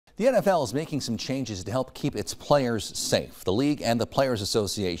The NFL is making some changes to help keep its players safe. The league and the Players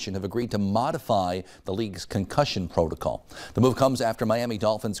Association have agreed to modify the league's concussion protocol. The move comes after Miami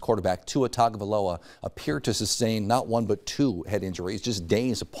Dolphins quarterback Tua Tagovailoa appeared to sustain not one but two head injuries just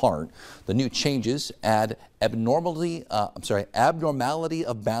days apart. The new changes add abnormality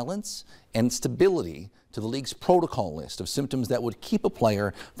of balance and stability to the league's protocol list of symptoms that would keep a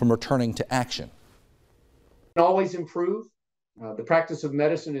player from returning to action. Always improve. The practice of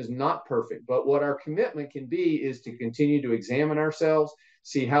medicine is not perfect, but what our commitment can be is to continue to examine ourselves,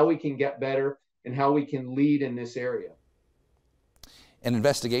 see how we can get better, and how we can lead in this area. An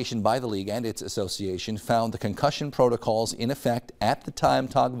investigation by the league and its association found the concussion protocols in effect at the time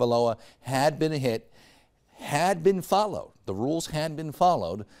Tagovailoa had been hit had been followed. The rules had been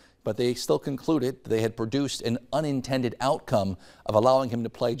followed, but they still concluded they had produced an unintended outcome of allowing him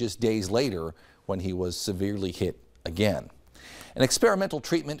to play just days later when he was severely hit again. An experimental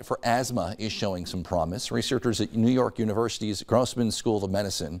treatment for asthma is showing some promise. Researchers at New York University's Grossman School of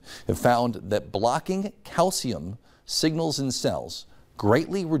Medicine have found that blocking calcium signals in cells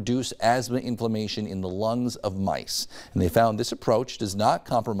greatly reduce asthma inflammation in the lungs of mice. And they found this approach does not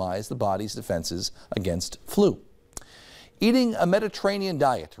compromise the body's defenses against flu. Eating a Mediterranean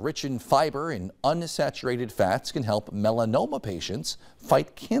diet rich in fiber and unsaturated fats can help melanoma patients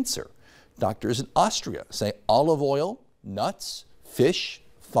fight cancer. Doctors in Austria say olive oil, nuts, fish,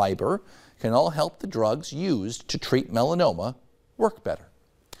 fiber can all help the drugs used to treat melanoma work better.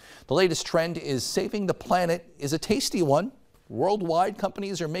 The latest trend is saving the planet is a tasty one. Worldwide,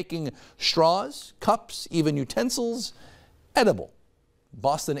 companies are making straws, cups, even utensils edible.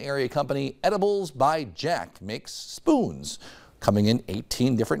 Boston area company Edibles by Jack makes spoons, coming in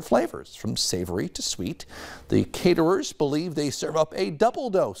 18 different flavors, from savory to sweet. The caterers believe they serve up a double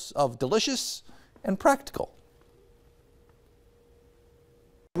dose of delicious and practical.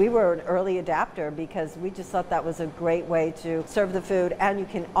 We were an early adapter because we just thought that was a great way to serve the food, and you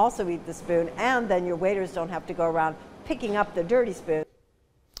can also eat the spoon, and then your waiters don't have to go around picking up the dirty spoon.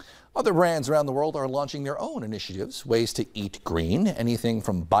 Other brands around the world are launching their own initiatives, ways to eat green, anything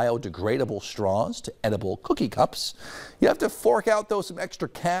from biodegradable straws to edible cookie cups. You have to fork out, though, some extra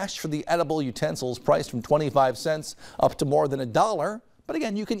cash for the edible utensils, priced from 25 cents up to more than $1. But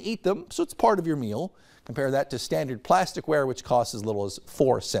again, you can eat them, so it's part of your meal. Compare that to standard plasticware, which costs as little as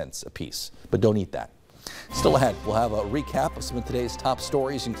 4 cents a piece. But don't eat that. Still ahead, we'll have a recap of some of today's top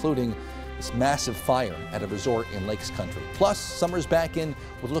stories, including this massive fire at a resort in Lakes Country. Plus, summer's back in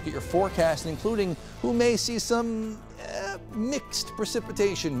with a look at your forecast, including who may see some mixed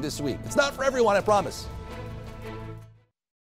precipitation this week. It's not for everyone, I promise.